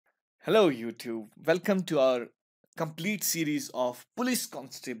Hello, YouTube. Welcome to our complete series of police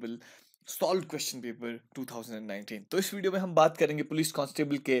constable solve question paper 2019। तो इस video में हम बात करेंगे पुलिस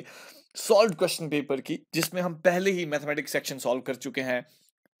कांस्टेबल के सॉल्व क्वेश्चन पेपर की, जिसमें हम पहले ही मैथमेटिक्स सेक्शन सॉल्व कर चुके हैं,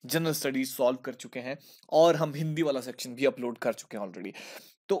 जनरल स्टडीज सॉल्व कर चुके हैं और हम हिंदी वाला सेक्शन भी अपलोड कर चुके हैं ऑलरेडी।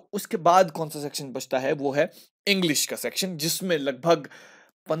 तो उसके बाद कौन सा सेक्शन बचता है, वो है इंग्लिश का सेक्शन, जिसमें लगभग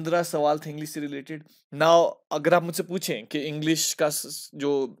 15 सवाल थे इंग्लिश से रिलेटेड। नाउ अगर आप मुझसे पूछें कि इंग्लिश का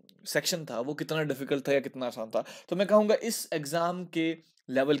जो सेक्शन था वो कितना डिफिकल्ट था या कितना आसान था, तो मैं कहूँगा इस एग्जाम के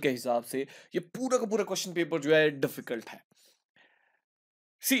लेवल के हिसाब से ये पूरा का पूरा क्वेश्चन पेपर जो है डिफिकल्ट है।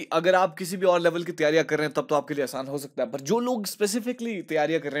 सी अगर आप किसी भी और लेवल की तैयारियां कर रहे हैं तब तो आपके लिए आसान हो सकता है, पर जो लोग स्पेसिफिकली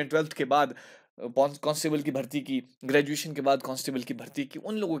तैयारियां कर रहे हैं ट्वेल्थ के बाद कांस्टेबल की भर्ती की, ग्रेजुएशन के बाद कांस्टेबल की भर्ती की,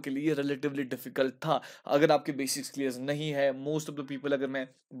 उन लोगों के लिए रिलेटिवली डिफिकल्ट था। अगर आपके बेसिक्स क्लियर नहीं है, मोस्ट ऑफ द पीपल, अगर मैं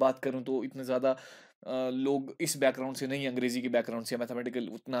बात करूं तो इतने ज़्यादा लोग इस बैकग्राउंड से नहीं, अंग्रेजी के बैकग्राउंड से, मैथमेटिकल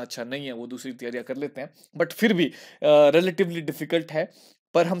उतना अच्छा नहीं है, वो दूसरी तैयारियां कर लेते हैं, बट फिर भी रिलेटिवली डिफिकल्ट है।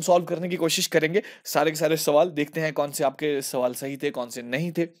 पर हम सॉल्व करने की कोशिश करेंगे सारे के सारे सवाल, देखते हैं कौन से आपके सवाल सही थे कौन से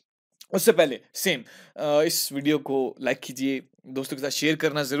नहीं थे। उससे पहले सेम इस वीडियो को लाइक कीजिए, दोस्तों के साथ शेयर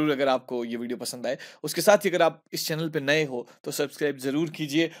करना ज़रूर अगर आपको ये वीडियो पसंद आए। उसके साथ ही अगर आप इस चैनल पे नए हो तो सब्सक्राइब ज़रूर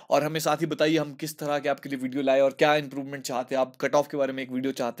कीजिए और हमें साथ ही बताइए हम किस तरह के आपके लिए वीडियो लाए और क्या इंप्रूवमेंट चाहते हैं आप, कट ऑफ के बारे में एक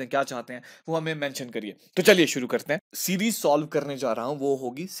वीडियो चाहते हैं, क्या चाहते हैं वो हमें मेंशन करिए। तो चलिए शुरू करते हैं। सीरीज सॉल्व करने जा रहा हूँ, वो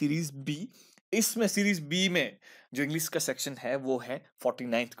होगी सीरीज बी। इसमें सीरीज बी में जो इंग्लिश का सेक्शन है वो है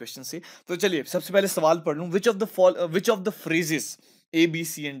 49th क्वेश्चन से। तो चलिए सबसे पहले सवाल पढ़ लूँ। Which of the phrases A, B,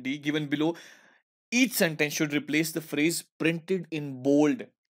 C and D given below each sentence should replace the phrase printed in bold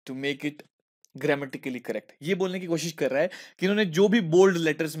to make it grammatically correct। ये बोलने की कोशिश कर रहा है कि इन्होंने जो भी बोल्ड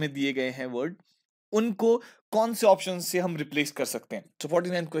लेटर्स में दिए गए हैं वर्ड, उनको कौन से ऑप्शन से हम रिप्लेस कर सकते हैं। तो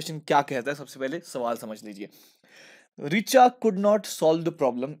 49 क्वेश्चन क्या कहता है, सबसे पहले सवाल समझ लीजिए। Richa could not solve the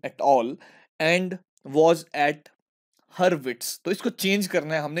problem at all and was at her wits. तो इसको चेंज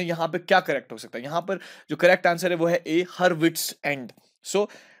करना है हमने। यहाँ पे क्या करेक्ट हो सकता है, यहाँ पर जो करेक्ट आंसर है वो है ए, हर विट्स एंड। सो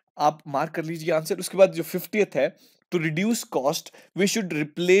आप मार्क कर लीजिए आंसर। उसके बाद जो 50th है, to reduce cost we should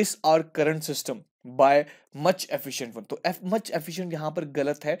replace our current system by much efficient one. तो मच एफिशिएंट यहाँ पर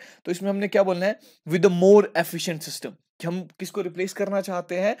गलत है, तो इसमें हमने क्या बोलना है, with a more efficient system. कि हम किसको रिप्लेस करना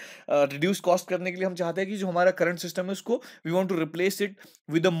चाहते हैं, रिड्यूस कॉस्ट करने के लिए हम चाहते हैं कि जो हमारा करंट सिस्टम है उसको we want to replace it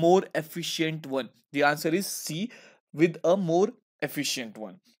with a more efficient one. The answer is C, with a more efficient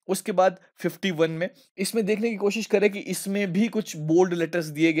one. उसके बाद 51 में इसमें देखने की कोशिश करें कि इसमें भी कुछ बोल्ड लेटर्स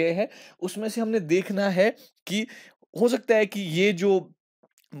दिए गए हैं। उसमें से हमने देखना है कि हो सकता है कि ये जो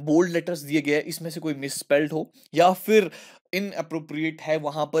बोल्ड लेटर्स दिए गए हैं इसमें से कोई मिसस्पेल्ड हो या फिर इनअप्रोप्रिएट है,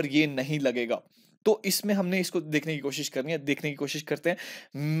 वहां पर ये नहीं लगेगा। तो इसमें हमने इसको देखने की कोशिश करनी है। देखने की कोशिश करते हैं।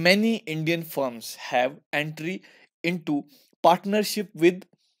 Many Indian firms have entry into partnership with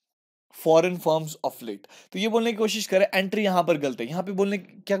foreign firms of late. तो ये बोलने की कोशिश करें, एंट्री यहां पर गलत है। यहाँ पे बोलने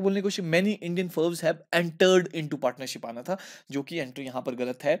क्या बोलने की कोशिश, many Indian firms have entered into partnership आना था, जो कि एंट्री यहां पर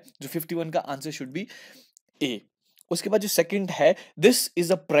गलत है। जो 51 का आंसर शुड बी ए। उसके बाद जो सेकंड है, this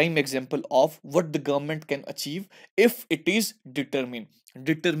is a prime example of what the government can achieve if it is determine.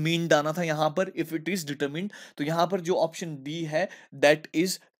 Determined आना था यहाँ पर, इफ इट इज डिटरमिन्ड। तो यहाँ पर जो ऑप्शन डी है दैट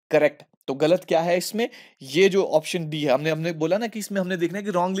इज करेक्ट। तो गलत क्या है इसमें, ये जो ऑप्शन डी है, हमने हमने बोला ना कि इसमें हमने देखना है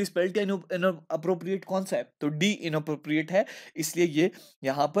कि रॉन्गली स्पेल्ड या इनअप्रोप्रिएट कौन सा है, तो डी इनअप्रोप्रिएट है, इसलिए ये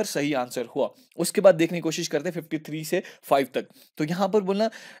यहाँ पर सही आंसर हुआ। उसके बाद देखने की कोशिश करते हैं 53 से 5 तक। तो यहाँ पर बोलना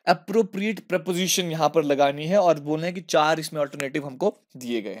अप्रोप्रिएट प्रपोजिशन यहाँ पर लगानी है और बोलना है कि 4 इसमें ऑल्टरनेटिव हमको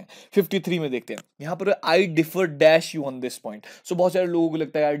दिए गए हैं। 53 में देखते हैं, यहाँ पर आई differ dash you on this point. सो बहुत सारे लोगों को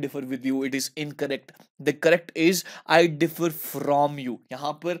लगता है आई differ with you, it is incorrect. The correct is I differ from you.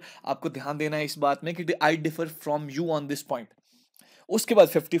 यहाँ पर आपको ध्यान देना है इस बात में कि आई differ from you on this point. उसके बाद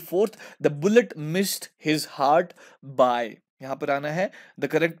 54th, the bullet missed his heart by. यहां पर आना है, the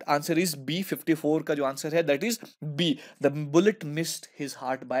correct answer is B. 54 का जो आंसर है that is B, the bullet missed his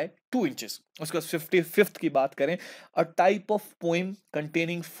heart by 2 inches. उसके बाद 55th की बात करें, a type of poem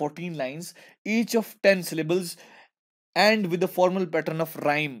containing 14 lines each of 10 syllables and with the formal pattern of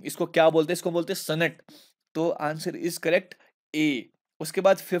rhyme. इसको क्या बोलते हैं, इसको बोलते हैं सनेट। तो आंसर इज करेक्ट ए। उसके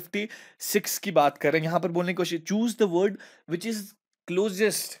बाद 56 की बात करें, यहां पर बोलने की कोशिश, choose the word which is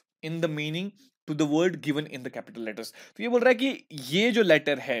closest in the meaning to the word given in the capital letters. तो ये बोल रहा है कि ये जो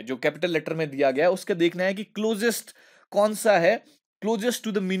लेटर है जो कैपिटल लेटर में दिया गया है उसका देखना है कि क्लोजेस्ट कौन सा है, क्लोजेस्ट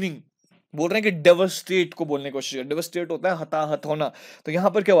टू द मीनिंग। बोल रहे हैं कि डेवस्टेट को बोलने की कोशिश, डेवस्टेट होता है हताहत होना। तो यहां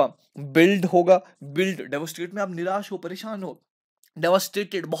पर क्या हुआ, बिल्ड होगा, बिल्ड। डेवस्टेट में आप निराश हो, परेशान हो,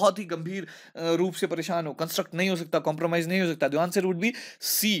 डेवास्टेटेड, बहुत ही गंभीर रूप से परेशान हो, कंस्ट्रक्ट नहीं हो सकता, कॉम्प्रोमाइज नहीं हो सकता। The answer would B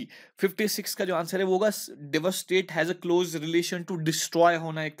C. 56 का जो आंसर है वो होगा डेवास्टेट has a close relation to destroy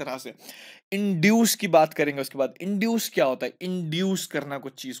होना एक तरह से। इंड्यूस की बात करेंगे उसके बाद। इंड्यूस क्या होता है? इंड्यूस करना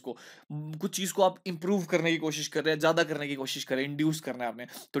कुछ चीज को, कुछ चीज को आप इंप्रूव करने की कोशिश कर रहे हैं, ज्यादा करने की कोशिश कर रहे हैं, इंड्यूस करना है आपने।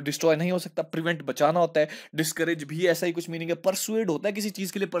 तो डिस्ट्रॉय नहीं हो सकता, प्रिवेंट बचाना होता है। डिस्करेज भी ऐसा ही कुछ मीनिंग है। परसुएड होता है किसी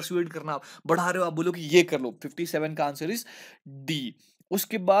चीज के लिए, परसुएड करना, आप बढ़ा रहे हो, आप बोलो कि ये कर लो। 57 का आंसर इज डी।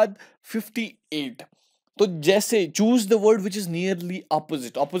 उसके बाद 58, तो जैसे choose the word which is nearly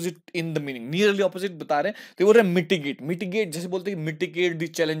opposite, opposite in the meaning, nearly opposite बता रहे हैं तो बोल रहे हैं मिटिगेट। मिटिगेट जैसे बोलते हैं mitigate the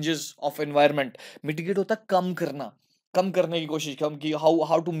challenges of environment. Mitigate होता है कम करना, कम करने की कोशिश, कम की how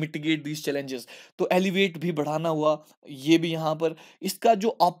how to mitigate these challenges. तो एलिवेट भी बढ़ाना हुआ, ये भी यहां पर। इसका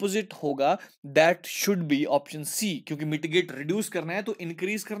जो ऑपोजिट होगा that should be option C, क्योंकि मिटिगेट रिड्यूस करना है तो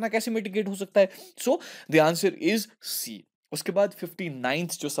इंक्रीज करना कैसे मिटिगेट हो सकता है? सो द आंसर इज सी। उसके बाद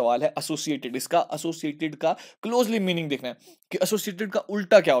 59th जो सवाल है एसोसिएटेड, इसका एसोसिएटेड का क्लोजली मीनिंग देखना है कि एसोसिएटेड का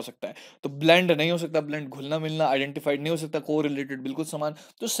उल्टा क्या हो सकता है। तो ब्लेंड नहीं हो सकता, ब्लेंड घुलना मिलना, आइडेंटिफाइड नहीं हो सकता, को रिलेटेड बिल्कुल समान।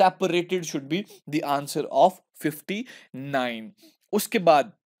 तो separated should be the answer of 59। उसके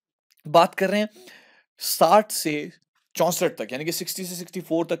बाद बात कर रहे हैं 60 से 64 तक, यानी कि 60 से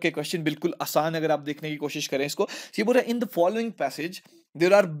 64 तक के क्वेश्चन बिल्कुल आसान, अगर आप देखने की कोशिश करें इसको। ये बोल रहा है in the following passage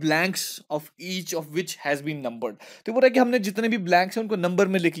there are blanks of each of which has been numbered. तो बोल रहा है कि हमने जितने भी ब्लैंक्स हैं उनको नंबर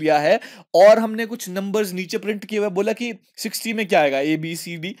में लिख लिया है, और हमने कुछ नंबर्स नीचे प्रिंट किए हुए। बोला कि 60 में क्या आएगा, A B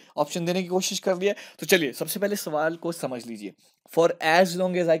C D option देने की कोशिश कर लिया। तो चलिए सबसे पहले सवाल को समझ लीजिए। For as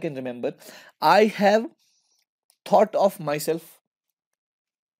long as I can remember I have thought of my self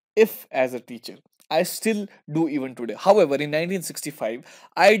if as a teacher. I still do even today. However, in 1965,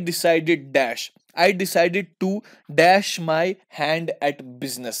 I decided to dash my hand at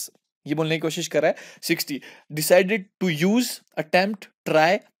business. ये बोलने की कोशिश कर रहा है 60। Decided to use, attempt,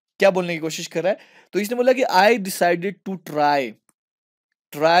 try, क्या बोलने की कोशिश कर रहा है? तो इसने बोला कि I decided to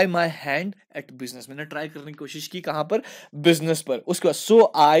try my hand at business. मैंने ट्राई करने की कोशिश की, कहां पर? बिजनेस पर। उसके बाद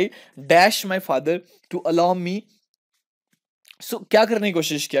सो I dash my father to allow me. सो क्या करने की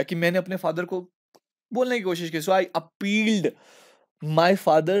कोशिश किया कि मैंने अपने फादर को बोलने की कोशिश की। सो आई appealed my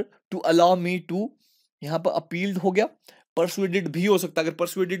father to allow me to, यहां पर अपील्ड हो गया। परसुएडेड भी हो सकता है, अगर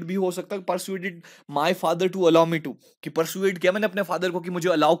परसुएडेड भी हो सकता है, persuaded my father to allow me to, कि परसुएड किया मैंने अपने फादर को कि मुझे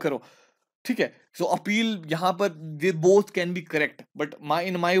अलाउ करो। ठीक है, सो अपील यहां पर they both can be correct, but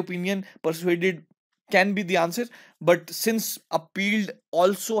in my opinion persuaded can be the answer. But since appealed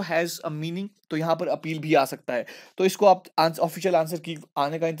also has a meaning, तो यहां पर अपील भी आ सकता है। तो इसको आप ऑफिशियल आंसर की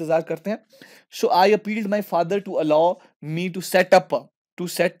आने का इंतजार करते हैं। सो आई appealed my father to allow me to set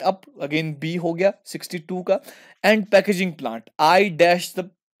up, again B हो गया 62 का। And packaging plant, I dash the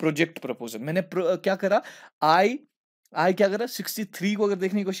project proposal. मैंने क्या करा? आई आई क्या करा? 63 को अगर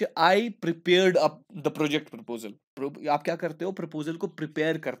देखने की कोशिश, आई prepared up the project proposal. आप क्या करते हो? प्रपोजल को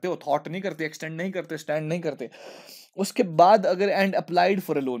प्रिपेयर करते हो, थॉट नहीं करते, एक्सटेंड नहीं करते, स्टैंड नहीं करते। उसके बाद अगर and applied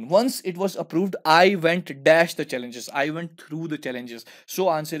for a loan, once it was approved I went dash the challenges, I went through the challenges. So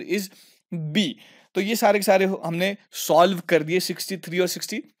answer is B. तो ये सारे के सारे हमने सॉल्व कर दिए 63 और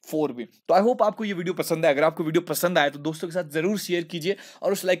 64 भी। तो आई होप आपको ये वीडियो पसंद है। अगर आपको वीडियो पसंद आए तो दोस्तों के साथ जरूर शेयर कीजिए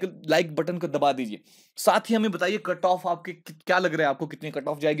और उस लाइक बटन को दबा दीजिए। साथ ही हमें बताइए कट ऑफ आपके क्या लग रहा है, आपको कितनी कट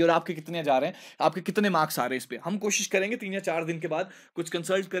ऑफ जाएगी और आपके कितने जा रहे हैं, आपके कितने मार्क्स आ रहे हैं इस पे। हम कोशिश करेंगे 3 या 4 दिन के बाद कुछ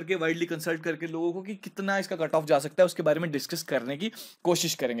कंसल्ट करके, वाइडली कंसल्ट करके लोगों को कि कितना इसका कट ऑफ जा सकता है, उसके बारे में डिस्कस करने की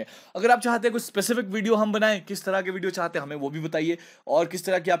कोशिश करेंगे। अगर आप चाहते हैं कुछ स्पेसिफिक वीडियो हम बनाएं, किस तरह के वीडियो चाहते हैं हमें वो भी बताइए, और किस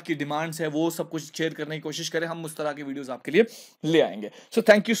तरह की आपकी डिमांड्स है वो सब कुछ शेयर करने की कोशिश करें, हम उस तरह के वीडियोस आपके लिए ले आएंगे। So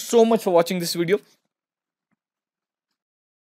thank you so much for watching this video.